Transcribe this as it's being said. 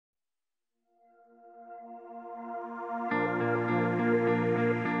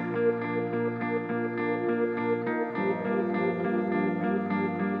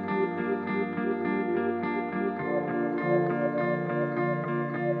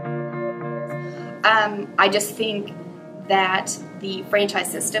I just think that the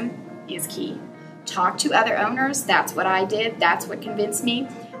franchise system is key. Talk to other owners. That's what I did. That's what convinced me.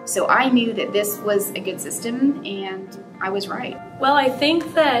 So I knew that this was a good system, and I was right. Well, I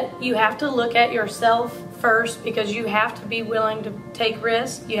think that you have to look at yourself first, because you have to be willing to take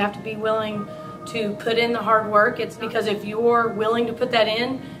risks. You have to be willing to put in the hard work. It's because if you're willing to put that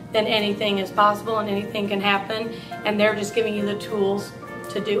in, then anything is possible and anything can happen, and they're just giving you the tools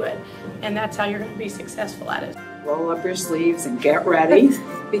to do it. And that's how you're going to be successful at it. Roll up your sleeves and get ready,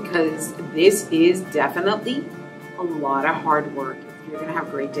 because this is definitely a lot of hard work. You're going to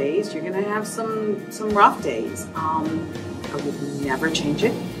have great days. You're going to have some rough days. I would never change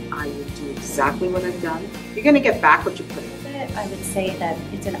it. I would do exactly what I've done. You're going to get back what you put in. I would say that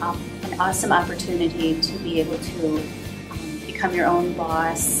it's an awesome opportunity to be able to become your own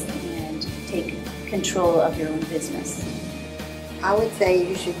boss and take control of your own business. I would say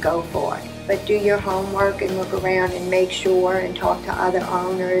you should go for it, but do your homework and look around and make sure and talk to other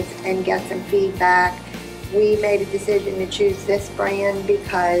owners and get some feedback. We made a decision to choose this brand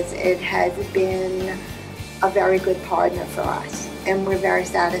because it has been a very good partner for us, and we're very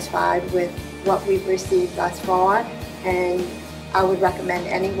satisfied with what we've received thus far, and I would recommend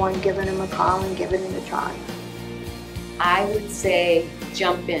anyone giving them a call and giving it a try. I would say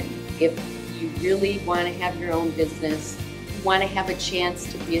jump in. If you really want to have your own business, want to have a chance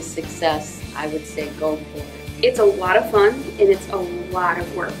to be a success, I would say go for it. It's a lot of fun and it's a lot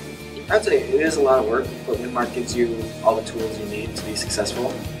of work. I'd say it is a lot of work, but Winmark gives you all the tools you need to be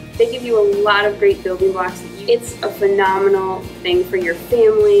successful. They give you a lot of great building blocks. It's a phenomenal thing for your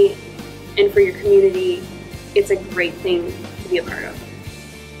family and for your community. It's a great thing to be a part of.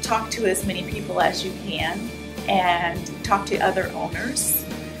 Talk to as many people as you can and talk to other owners.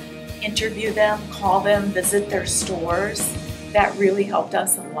 Interview them, call them, visit their stores. That really helped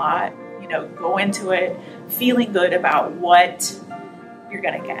us a lot. You know, go into it feeling good about what you're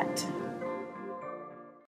going to get.